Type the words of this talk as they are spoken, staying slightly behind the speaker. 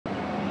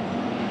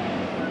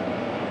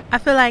I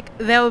feel like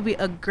that would be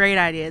a great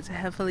idea to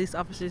have police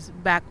officers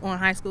back on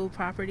high school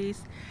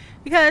properties,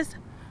 because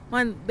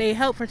one, they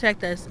help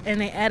protect us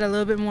and they add a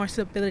little bit more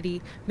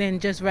stability than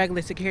just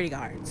regular security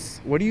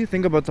guards. What do you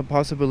think about the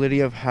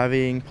possibility of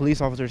having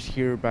police officers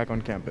here back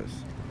on campus?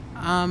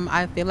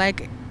 I feel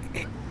like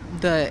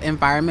the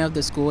environment of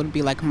the school would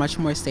be like much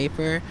more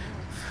safer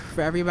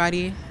for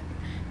everybody,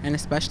 and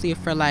especially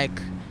for like,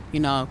 you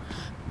know,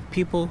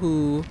 people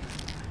who,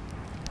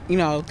 you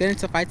know, get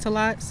into fights a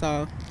lot,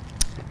 so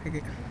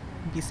it'd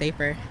be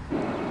safer.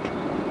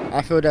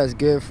 I feel that's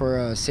good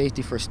for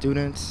safety for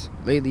students.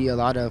 Lately, a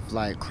lot of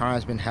like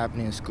crimes been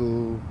happening in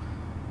school,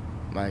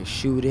 like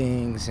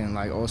shootings and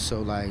like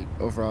also like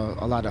overall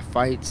a lot of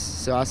fights.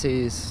 So I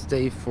say it's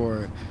safe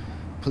for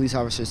police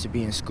officers to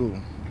be in school.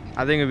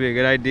 I think it'd be a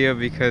good idea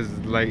because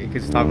like it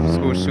could stop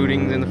school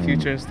shootings in the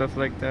future and stuff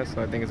like that.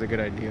 So I think it's a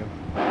good idea.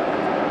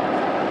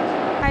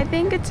 I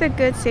think it's a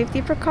good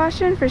safety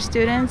precaution for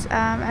students.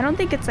 I don't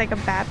think it's like a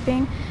bad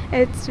thing.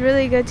 It's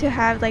really good to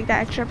have like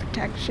that extra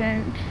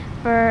protection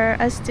for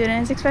us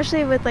students,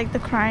 especially with like the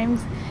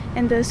crimes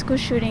and the school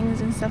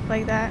shootings and stuff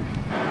like that.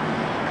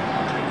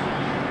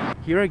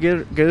 Here at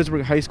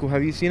Gaithersburg High School,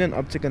 have you seen an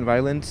uptick in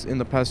violence in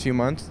the past few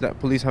months that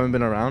police haven't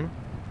been around?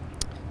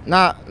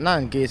 Not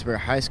in Gaithersburg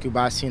High School, but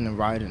I've seen them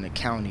riot in the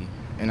county,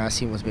 and I've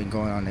seen what's been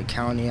going on in the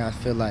county. I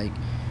feel like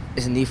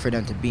it's a need for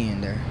them to be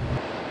in there.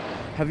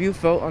 Have you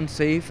felt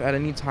unsafe at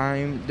any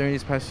time during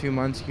these past few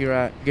months here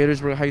at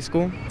Gaithersburg High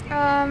School?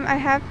 I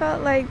have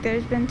felt like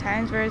there's been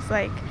times where it's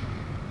like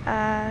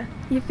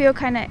you feel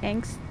kind of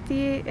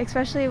angsty,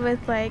 especially with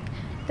like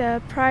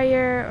the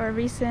prior or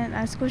recent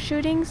school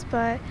shootings,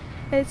 but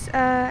it's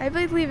I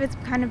believe it's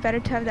kind of better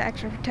to have the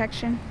extra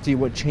protection. See,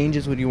 what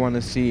changes would you want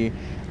to see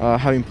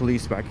having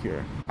police back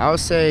here? I would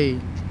say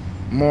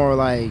more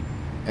like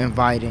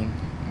inviting,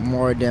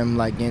 more of them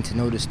like getting to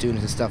know the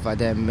students and stuff like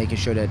that, making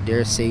sure that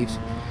they're safe,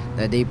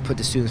 that they put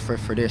the students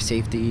first for their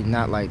safety,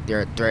 not like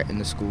they're a threat in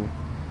the school.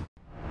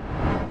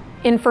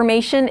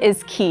 Information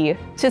is key.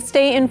 To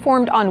stay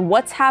informed on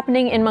what's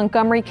happening in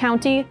Montgomery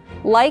County,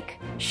 like,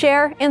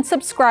 share, and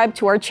subscribe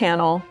to our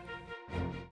channel.